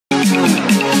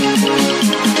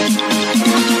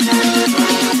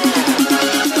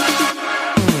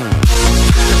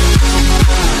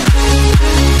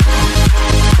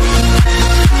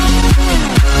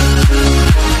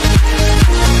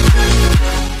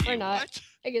Or not. What?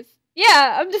 I guess.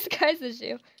 Yeah, I'm disguised as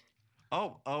you.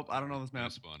 Oh, I don't know this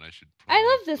map. Spawn. I should. I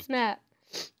love this map.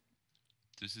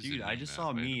 This is Dude, a I new just map. saw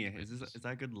I me. haven't played Is this.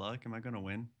 that good luck? Am I gonna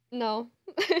win? No.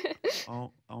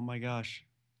 Oh my gosh.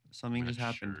 Something just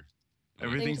happened. Sure.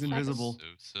 Everything's just invisible.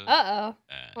 Sosa, Uh-oh.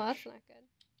 Well, that's Ash. not good.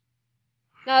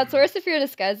 No, it's worse if you're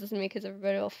disguised as me because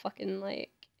everybody will fucking, like...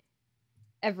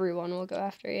 Everyone will go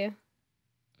after you.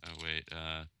 Oh, wait.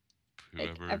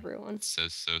 Like, Whoever everyone.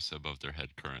 says Sosa above their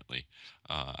head currently,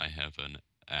 I have an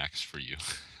axe for you.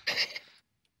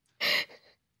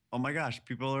 Oh my gosh,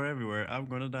 people are everywhere. I'm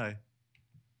gonna die.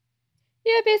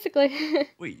 Yeah, basically.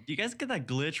 Wait, do you guys get that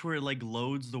glitch where it like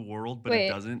loads the world, but Wait. it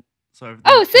doesn't? So everything.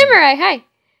 Oh, Samurai! Hi!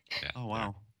 Yeah, Oh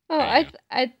wow. Oh, I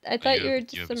thought you were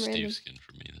just some You have a random... Steve skin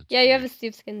for me. That's Yeah, you have weird. a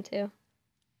Steve skin too.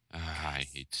 I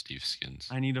hate Steve skins.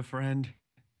 I need a friend.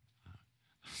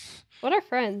 What are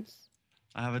friends?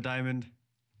 I have a diamond.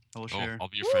 I will share. I'll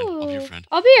be your friend. I'll be your Ooh. friend.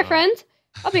 I'll be your friend.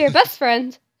 I'll be your best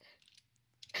friend.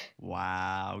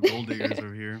 Wow, gold diggers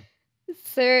over here.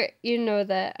 Sir, you know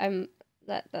that I'm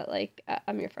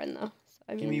I'm your friend though. So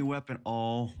I mean, Give me a weapon.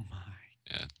 Oh my.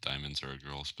 Yeah, diamonds are a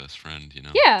girl's best friend, you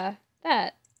know? Yeah,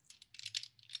 that.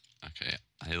 Okay,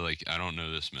 I don't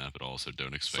know this map at all, so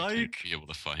don't expect me to be able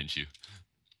to find you.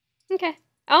 Okay.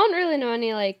 I don't really know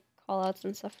any like call outs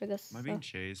and stuff for this. Am I being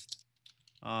chased?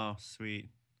 Oh, sweet.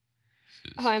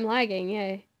 Oh, I'm lagging,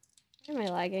 yay. Why am I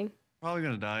lagging? Probably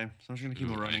gonna die, so I'm just gonna keep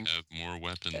on running. I have more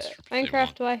weapons for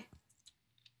Minecraft, why?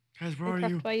 Guys, where are Minecraft,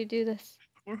 you? why you do this?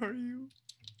 Where are you?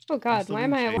 Oh god, why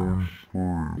am I at...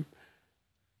 I'm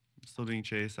still being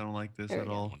chased. I don't like this at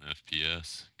all. 1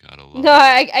 FPS. Gotta love No,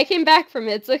 it. I came back from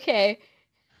it. It's okay.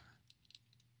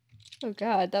 Oh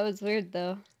god, that was weird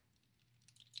though.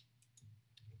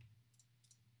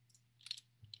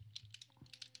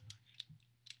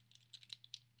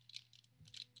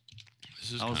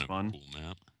 This is that was kind fun. of a cool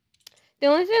map. The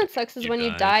only thing that sucks is when you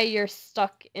died. die, you're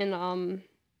stuck in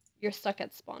you're stuck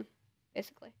at spawn,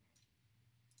 basically.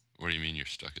 What do you mean you're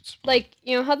stuck at spawn? Like,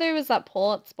 you know how there was that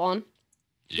pole at spawn?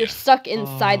 Yeah. You're stuck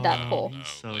inside that pole. He's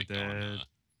so dead.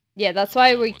 Yeah, that's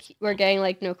why we're getting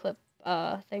like no clip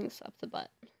things up the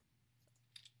butt.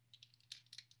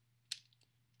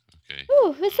 Okay.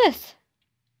 Ooh, who's this?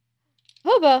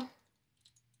 Hobo.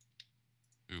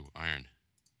 Ooh, iron.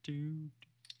 Dude.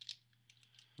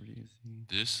 Where do you see?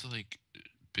 This like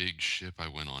big ship I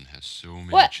went on has so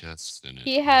many chests in it.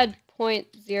 He had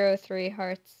 0.03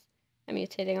 hearts. I'm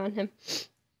mutating on him.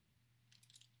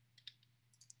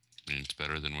 I mean, it's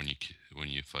better than when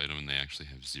you fight them and they actually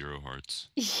have 0 hearts.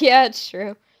 Yeah, it's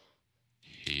true.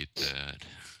 Hate that.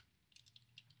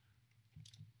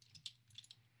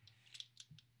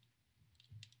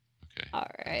 Okay.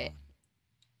 Alright.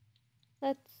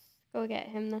 Let's go get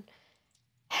him then.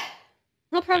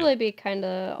 He'll probably be kind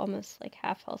of almost like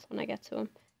half health when I get to him.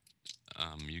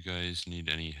 You guys need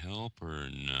any help or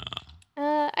nah?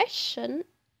 I shouldn't.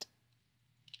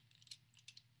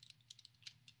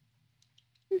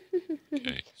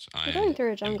 Okay, so We're going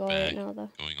through a jungle right now, though.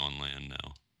 Going on land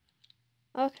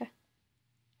now. Okay.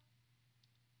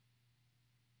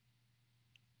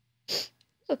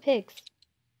 Oh, pigs.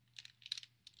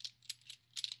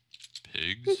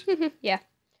 Pigs? Yeah.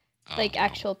 Oh, Like no.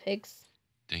 actual pigs.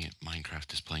 Dang it,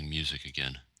 Minecraft is playing music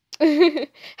again.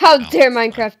 How dare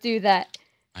Minecraft do that?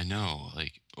 I know,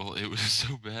 like, well, it was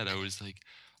so bad. I was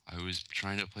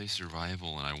trying to play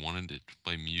survival and I wanted it to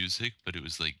play music, but it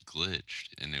was like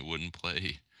glitched and it wouldn't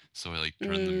play. So I like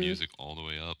turned the music all the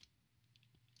way up.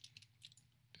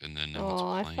 And then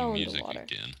now it's playing music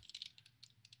again.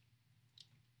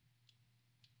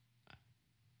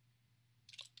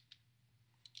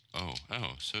 Oh,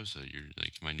 Sosa, you're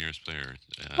like my nearest player.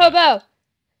 Hobo!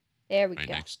 There we right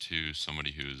go. next to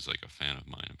somebody who's like a fan of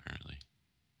mine, apparently.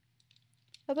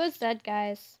 Hobo's dead,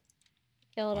 guys.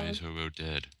 Killed him. Why is Hobo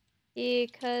dead?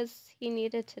 Because he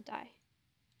needed to die.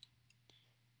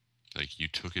 Like, you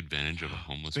took advantage of a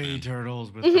homeless man? Bay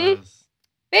turtles with us.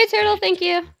 Bay turtle, thank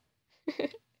you.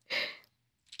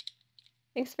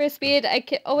 Thanks for speed.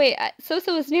 Oh wait,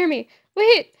 Sosa was near me.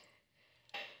 Wait.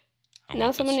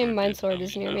 Now someone named Mindsword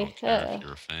is near me. I don't care if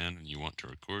you're a fan and you want to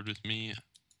record with me.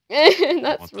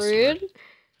 That's rude.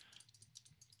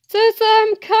 Sosa,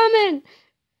 I'm coming.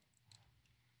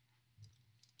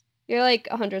 You're like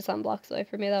 100-some blocks away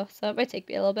from me though, so it might take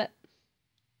me a little bit.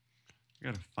 I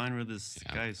gotta find where this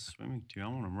guy is swimming to. I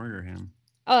want to murder him.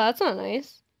 Oh, that's not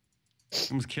nice. He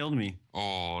almost killed me.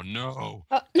 Oh no!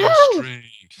 No!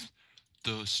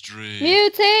 The strength.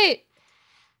 Mutate!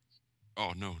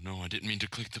 Oh no, I didn't mean to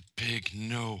click the pig.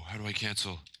 No, how do I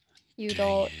cancel? You Dang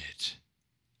don't. it.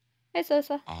 Hi,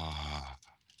 Sosa.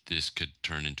 This could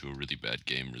turn into a really bad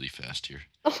game really fast here.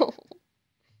 Oh.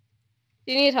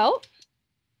 Do you need help?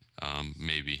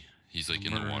 Maybe. He's like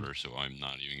in the Murder. water, so I'm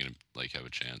not even gonna like have a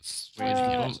chance. Wait, If is he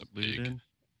the kills boat a pig. looted?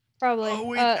 Probably. Oh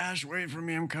wait, Ash, wait for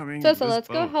me. I'm coming. So This let's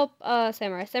go boat. help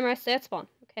Samurai. Samurai, stay at spawn.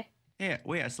 Okay. Yeah,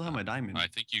 wait, I still have my diamond. I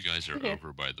think you guys are Okay.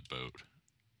 over by the boat.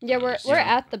 Yeah, we're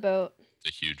Yeah. at the boat. The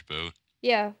huge boat.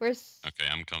 Yeah, where's Okay,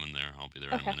 I'm coming there. I'll be there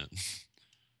in Okay. a minute.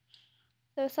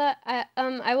 Sosa?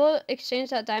 I will exchange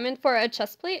that diamond for a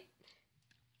chest plate.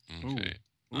 Okay.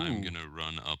 Ooh. I'm gonna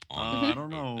run up on. I don't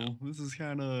know. This is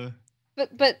kind of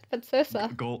But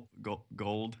Sosa.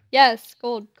 gold. Yes,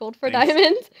 gold for Thanks.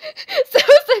 diamonds.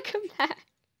 Sosa, come back.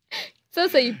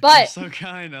 Sosa, you You're butt. so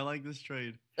kind. I like this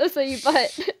trade. Sosa, you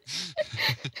butt.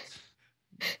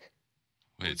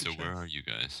 Wait, so Look at where chest. are you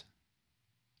guys?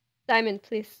 Diamond,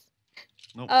 please.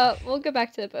 Nope. We'll go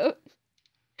back to the boat.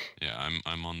 Yeah,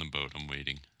 I'm on the boat. I'm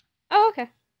waiting. Oh, okay.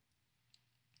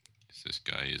 'Cause this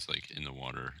guy is like in the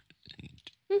water and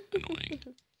annoying.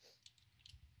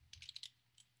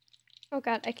 Oh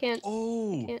god, I can't.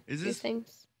 Oh, Can't is do this?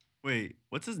 things. Wait,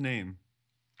 what's his name?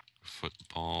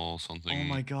 Football something. Oh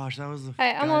my gosh, that was the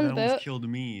Hi, guy I'm on that the almost boat. killed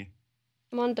me.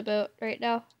 I'm on the boat right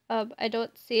now. I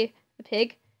don't see the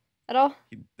pig at all.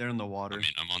 They're in the water. I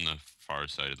mean, I'm on the far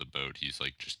side of the boat. He's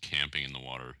like just camping in the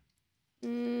water.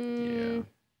 Mm,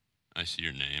 I see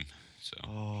your name. So.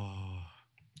 Oh,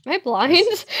 Am I blind?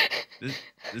 this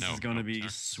No, is gonna no, be turn-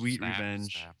 sweet snap,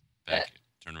 revenge. snap, back.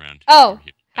 Turn around. Oh, Over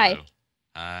here. hi. Hello.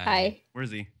 Hi. Hi. Where's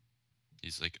he?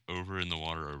 He's like over in the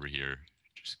water over here,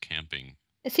 just camping.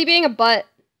 Is he being a butt?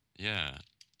 Yeah,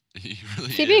 he really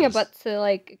Is he being a is. butt to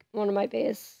like one of my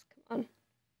bays? Come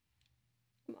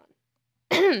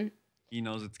on. He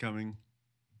knows it's coming.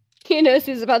 He knows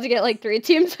he's about to get like 3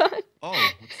 teams on.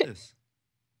 Oh, what's this?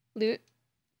 Loot.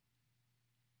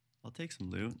 I'll take some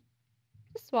loot.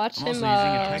 Just watch I'm him also using a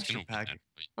I was texture gonna win pack. that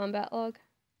fight. combat log.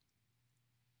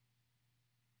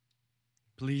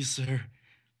 Please, sir.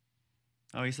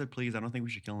 Oh, he said please. I don't think we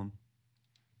should kill him.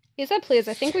 He said please,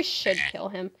 I think we should kill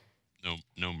him.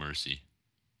 No mercy.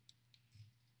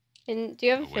 And do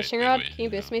you have a Oh, wait, fishing wait, rod? wait, Can you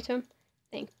boost no. me to him?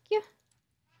 Thank you.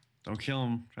 Don't kill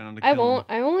him. Try not to kill I him. won't.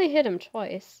 I only hit him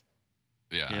twice.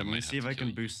 Yeah, Yeah, I let me might see have if to I can kill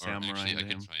you. boost Or Samurai actually, I into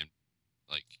can him. try and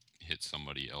like hit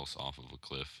somebody else off of a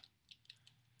cliff.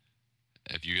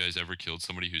 Have you guys ever killed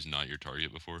somebody who's not your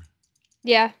target before?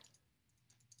 Yeah.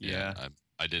 Yeah.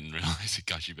 I didn't realize it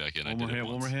got you back in. I did it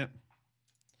One more once. hit.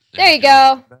 There we you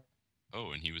go.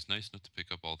 Oh, and he was nice enough to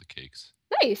pick up all the cakes,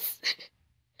 Nice.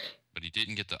 but he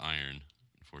didn't get the iron,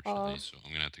 unfortunately. Oh. So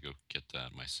I'm gonna have to go get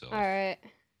that myself. All right.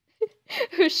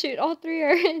 Oh shoot! All 3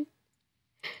 are in.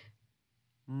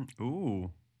 Ooh.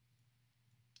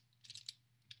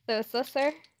 So,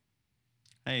 sir,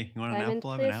 Hey, you want an diamond, apple?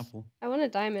 I have please. an apple. I want a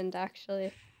diamond,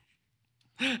 actually.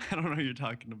 I don't know what you're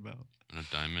talking about. And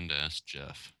a diamond ass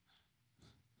Jeff.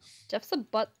 Jeff's a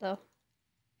butt, though.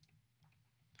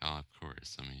 Oh, of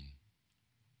course. I mean,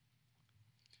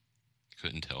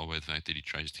 couldn't tell by the fact that he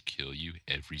tries to kill you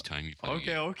every time you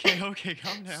play. Okay,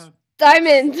 calm down.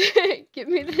 Diamond! Give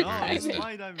me the No, diamond. this is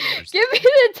my diamond. Give me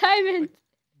the diamond!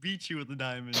 Beat you with the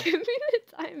diamond. Give me the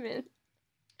diamond.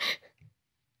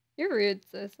 You're rude,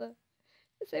 Sosa.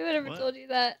 Say whatever What? told you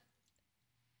that.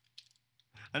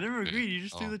 I never agreed. You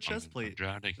just Oh, threw the I'm chest plate.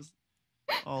 drowning.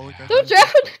 Oh, look. I Don't found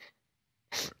chest drown!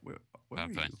 plate. Where Fine,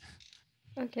 are fine.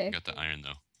 you? Okay. I got the iron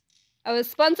though. I was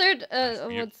sponsored Nice.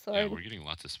 with Yeah, sword. we're getting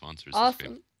lots of sponsors. This week.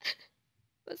 Awesome.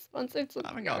 Was sponsored I something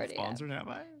haven't got already. sponsored, have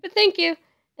I? But thank you.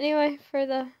 Anyway, for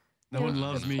the. No Yeah, one for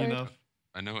loves the me sword. enough.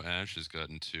 I know Ash has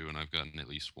gotten 2, and I've gotten at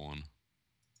least 1.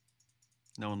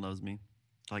 No one loves me.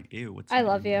 Like, ew, what's I that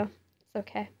love even? you. It's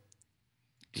okay.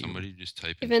 Ew. Somebody just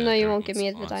type in Even though chat you there won't who give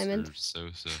me wants the diamond.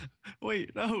 sponsors, So.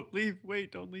 Wait, no, leave.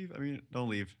 Wait, don't leave. I mean, don't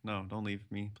leave. No, don't leave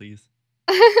me, please.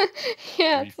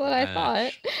 Yeah, that's what I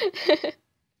Refresh. thought.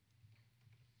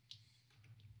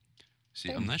 See,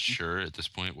 I'm not sure at this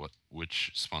point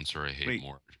which sponsor I hate Wait,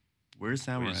 more. Where's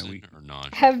Samurai? Poison or I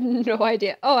nausea. have no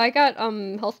idea. Oh, I got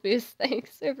health boost.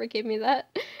 Thanks. Whoever gave me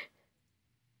that.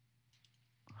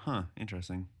 Huh,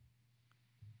 interesting.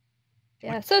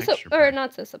 Yeah, What so texture or pack?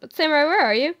 not so, but Samurai, where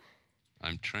are you?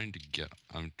 I'm trying to get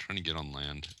on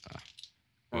land. Oh.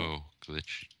 Whoa,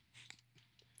 glitch.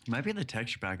 Might be the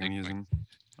texture pack I'm Think my- using.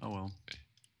 Oh well. I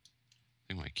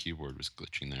think my keyboard was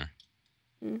glitching there.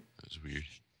 Hmm. That was weird.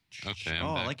 Okay, I'm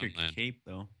Oh, I back like your on land. cape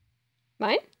though.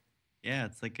 Mine? Yeah,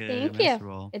 it's like a Thank master you.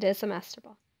 ball. It is a master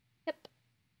ball. Yep.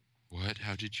 What?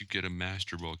 How did you get a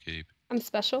master ball cape? I'm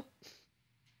special.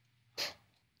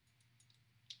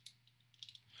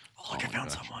 Oh, look, I my found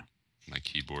gosh. someone. My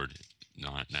keyboard,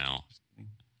 not now.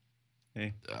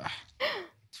 Hey. Ugh.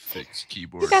 Fix You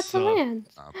keyboard. got the So- land.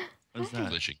 What's Hi.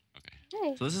 that? Glitching. Okay.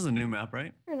 Hey. So this is a new map,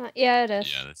 right? Or not. Yeah, it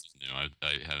is. Yeah, this is new.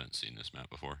 I haven't seen this map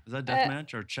before. Is that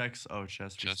deathmatch or checks? Oh,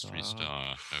 chest Chest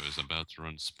restock. I was about to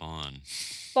run spawn.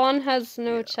 Spawn has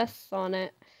no Yeah. chests on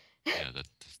it. Yeah,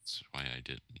 that's why I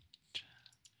didn't.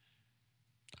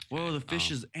 Whoa, Okay, the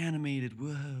fish is animated.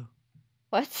 Whoa.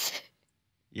 What?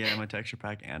 Yeah, my texture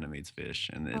pack animates fish,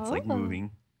 and it's Oh. like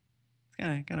moving.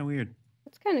 It's kind of weird.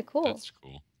 That's kind of cool. That's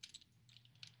cool.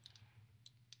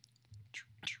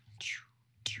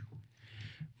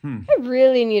 I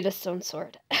really need a stone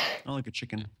sword. I like a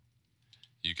chicken.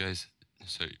 You guys.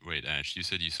 So wait, Ash. You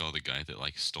said you saw the guy that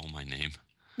like stole my name.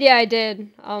 Yeah, I did.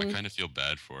 I kind of feel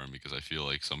bad for him because I feel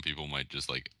like some people might just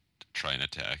like try and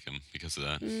attack him because of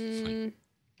that. Like,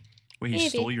 Wait, he maybe.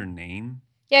 stole your name?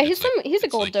 Yeah, it's he's a it's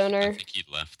gold like, donor. I think he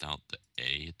left out the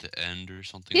A at the end or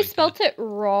something. He like spelt that. it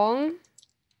wrong.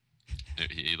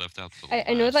 He left out the.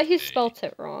 I know that he last A. spelt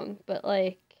it wrong, but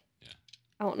like, Yeah.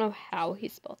 I don't know how he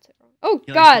spelt it wrong. Oh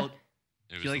He, God! Like,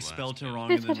 It was he like the spelled last it A.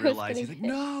 wrong I and then thought I was realized he's like,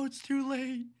 getting hit. no, it's too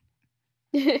late.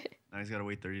 Now he's got to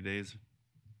wait 30 days.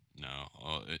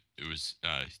 No, it was.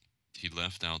 He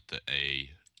left out the A,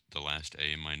 the last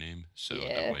A in my name, so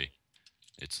Yeah. that way,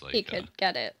 it's like He could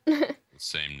get it. the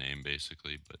same name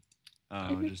basically, but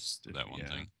Oh, just that one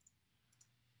thing.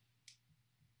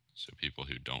 So people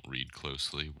who don't read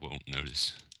closely won't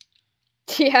notice.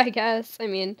 Yeah, I guess. I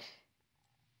mean,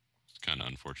 It's kind of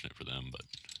unfortunate for them, but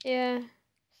yeah,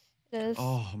 it is.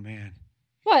 Oh man.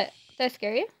 What? Did I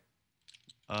scare you?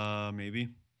 Maybe.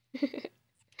 oh,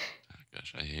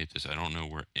 gosh, I hate this. I don't know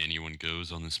where anyone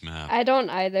goes on this map. I don't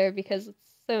either because it's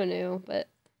so new. But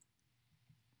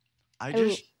I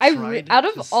just out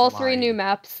of all three new slide.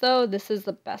 maps, though, this is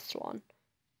the best one.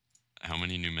 How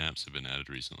many new maps have been added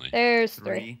recently? There's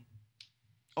three.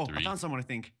 Oh, Three? I found someone, I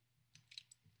think.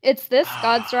 It's this,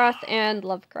 God's Wrath, and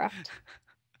Lovecraft.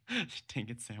 Dang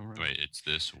it, Samurai. Wait, it's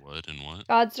this what and what?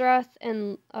 God's Wrath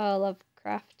and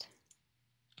Lovecraft.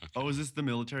 Okay. Oh, is this the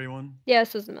military one? Yeah,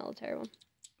 this is the military one.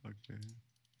 Okay.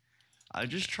 I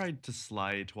just tried to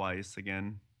slide twice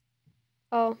again.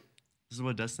 Oh. This is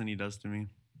what Destiny does to me.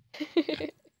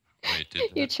 Wait,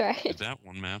 You tried. did that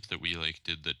one map that we like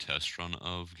did the test run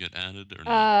of get added or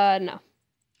no? No.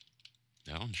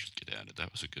 That one should get added.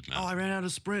 That was a good map. Oh, I ran out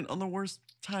of sprint on the worst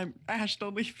time. Ash,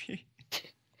 don't leave me.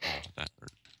 Oh, that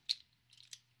hurt.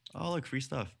 Oh, look, free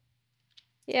stuff.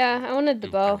 Yeah, I wanted the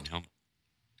Ooh, bow. green helmet.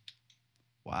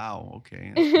 Wow,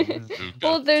 okay. That's pretty good. Ooh,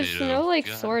 Well, got there's potato. no like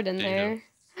Got sword in potato.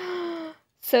 there.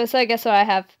 So I guess what I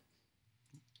have.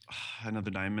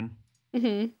 Another diamond.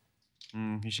 Mhm.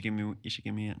 You should give me it. You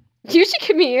should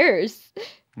give me yours.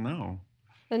 No.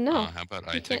 But no, How about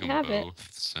I you take can't them have it. both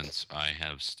since I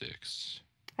have sticks?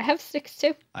 I have sticks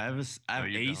too. I have No,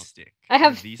 you a don't. stick. I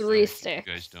have these 3 sticks. sticks.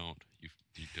 You guys don't.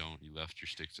 You don't. You left your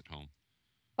sticks at home.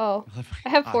 Oh, I left I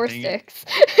have Ah, 4 dang it. sticks.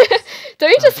 Don't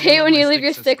you just dang it, hate I when left you my leave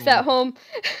your sticks sticks at at home?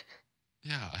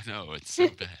 Yeah, I know. It's so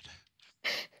bad.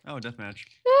 Oh, deathmatch.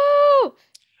 No!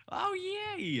 Oh,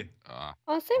 yay!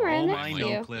 Oh, same right Oh next my to no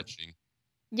you. clip. glitching.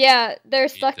 Yeah, they're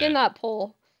stuck in that. that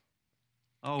pole.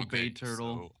 Oh, Okay, bait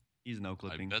turtle. so He's no I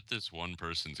clipping. bet this one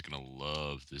person's gonna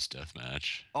love this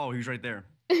deathmatch. Oh, he's right there.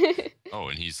 Oh,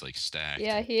 and he's like stacked.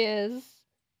 Yeah, he is.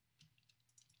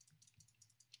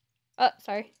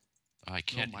 Sorry. I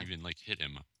can't my- even like hit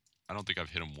him. I don't think I've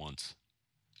hit him once.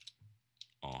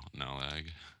 Oh, now lag.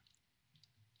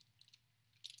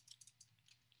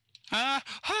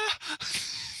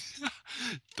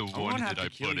 The I one won't hit have to I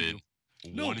kill put you.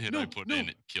 in. No, One hit no, I put no. in,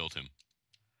 it killed him.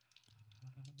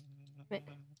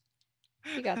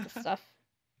 You got the stuff.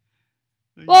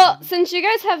 No, you Well, didn't. since you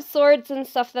guys have swords and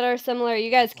stuff that are similar, you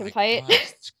guys can My fight.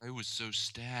 gosh, this guy was so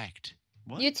stacked.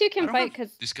 What? You two I can don't fight have-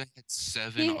 because This guy had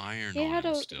 7 he, iron he on had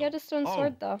him a still. he had a stone Oh,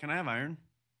 sword though. can I have iron?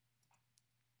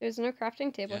 There's no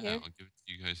crafting table Yeah, here. I'll give it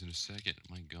to you guys in a second.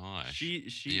 My gosh. She.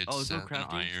 He had Oh, there's no 7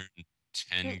 crafting. iron,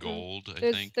 10 gold, I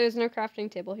There's think. there's no crafting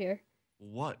table here.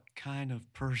 What kind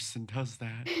of person does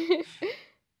that?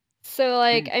 So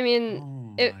like, I mean,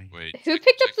 Oh it- my. Wait, who check-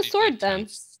 picked up check the these, sword like, then?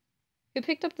 tents. Who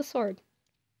picked up the sword?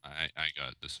 I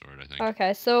got the sword, I think.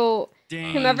 Okay, so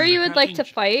Dang. whomever the you would like to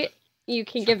crafting- fight, you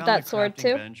can give I found that the sword crafting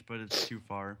to. bench, but it's too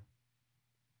far.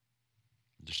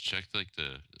 Just check like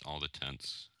all the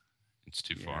tents. It's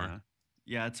too far. Yeah.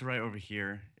 Yeah, it's right over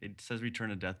here. It says return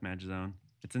to deathmatch zone.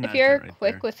 It's in If that you're tent right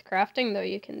quick there. with crafting, though,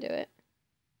 you can do it.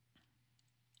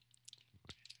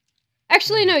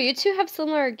 Actually, no, you two have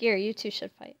similar gear. You two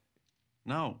should fight.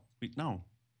 No. No.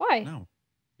 Why? No.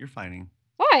 You're fighting.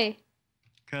 Why?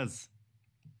 Cause.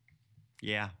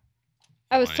 Yeah.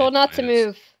 I was Why- told not why to is-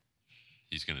 move.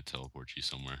 He's gonna teleport you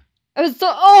somewhere. I was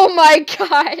told. Oh my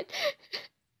god!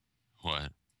 What?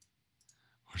 What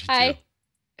did you Hi. do?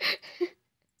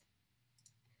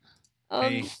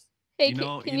 Hey, Hey, you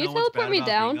know, can you you know what's bad teleport me about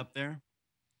being down? up there?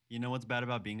 You know what's bad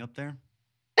about being up there?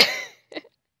 I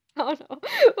don't know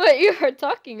what you are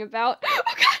talking about. Oh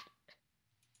God.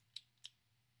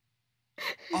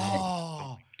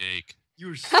 Oh, Cake.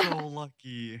 you're so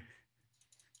lucky.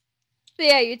 So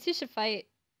yeah, you two should fight.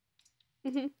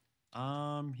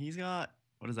 He's got,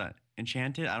 what is that?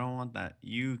 Enchanted? I don't want that.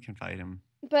 You can fight him.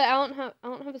 But I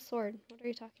don't have a sword. What are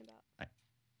you talking about?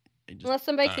 I just, Unless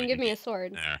somebody Oh, can you give me need- a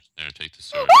sword. There, take the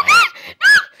sword. Oh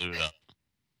God! Loot it up.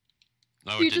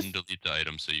 No, You it didn't just- delete the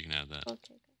item, so you can have that.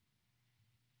 Okay.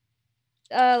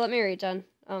 Let me regen.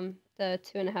 The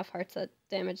 2.5 hearts that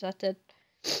damage that did.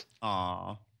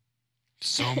 aw.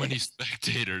 So many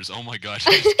spectators. Oh my gosh,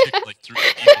 I just kicked like 3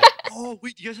 people. Oh,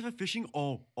 wait, do you guys have a fishing?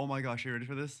 Oh my gosh, are you ready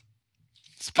for this?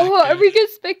 Oh, are we good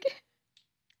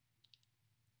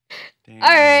Damn.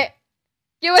 Alright.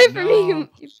 Get away from me, No.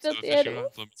 you So filthy fishing animals.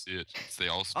 rods, let me see it. They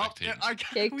all Oh, spectators.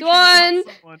 Kicked we got one.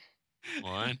 someone.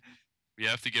 What? We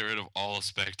have to get rid of all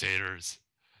spectators.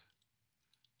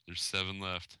 There's 7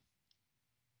 left.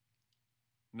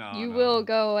 No, You no. will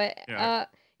go away. Yeah.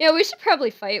 Yeah, we should probably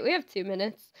fight. We have 2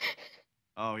 minutes.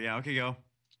 Oh, yeah, okay, go.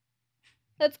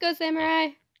 Let's go, Samurai.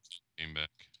 Came back.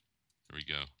 Here we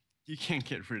go. You can't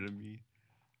get rid of me.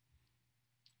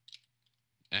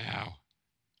 Ow.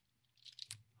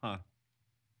 Huh.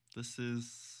 This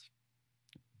is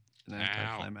an Ow.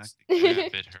 anticlimactic.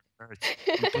 Snap, it hurts.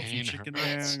 Put some Pain chicken hurts.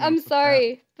 there. I'm gonna I'm put that-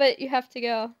 sorry, but you have to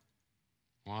go.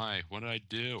 Why? What did I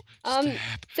do? Um,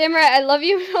 Snap. Samurai, I love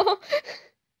you.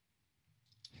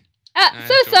 Ah, Don't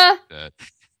Sosa! do that.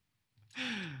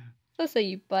 Sosa,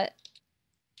 you butt.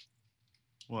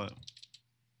 What?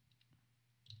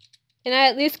 Can I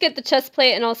at least get the chest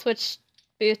plate and I'll switch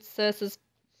boots? So this is.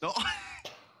 No.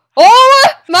 Oh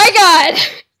my God!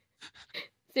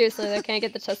 Seriously, though, can I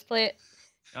get the chest plate?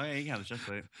 Oh yeah, you can have the chest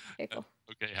plate. Okay, cool.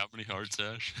 Okay, how many hearts,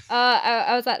 Ash?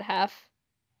 I was at half.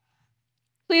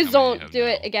 Please How many do you don't have do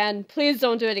it now? again. Please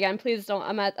don't do it again. Please don't.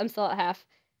 I'm still at half.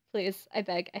 Please, I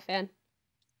beg, I fan.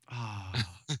 Ah.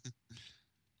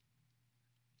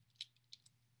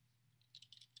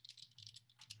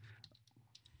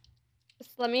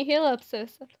 Just let me heal up,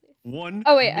 Sosa, please. One.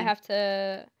 Oh wait, I have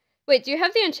to. Wait, do you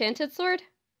have the enchanted sword?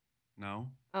 No.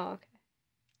 Oh, okay.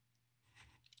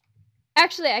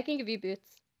 Actually, I can give you boots.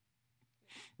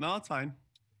 No, it's fine.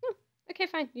 Okay,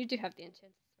 fine. You do have the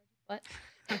enchanted sword.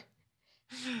 What?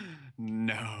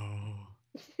 No.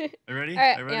 Are you ready? All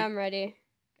right, Are you ready? yeah, I'm ready.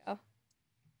 Go.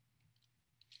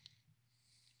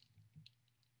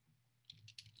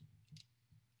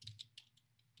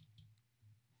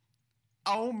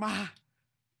 Oh my.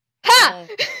 Ha! Oh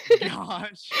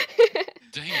gosh.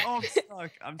 Dang it. Oh, I'm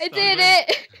stuck. I'm I stuck. did Wait.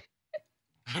 it!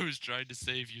 I was trying to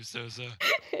save you, Sosa.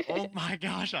 Oh my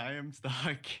gosh, I am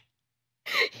stuck.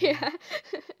 Yeah,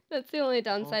 that's the only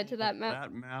downside to Oh, that map.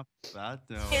 That map. That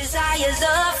no. Desires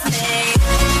of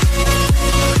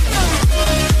me.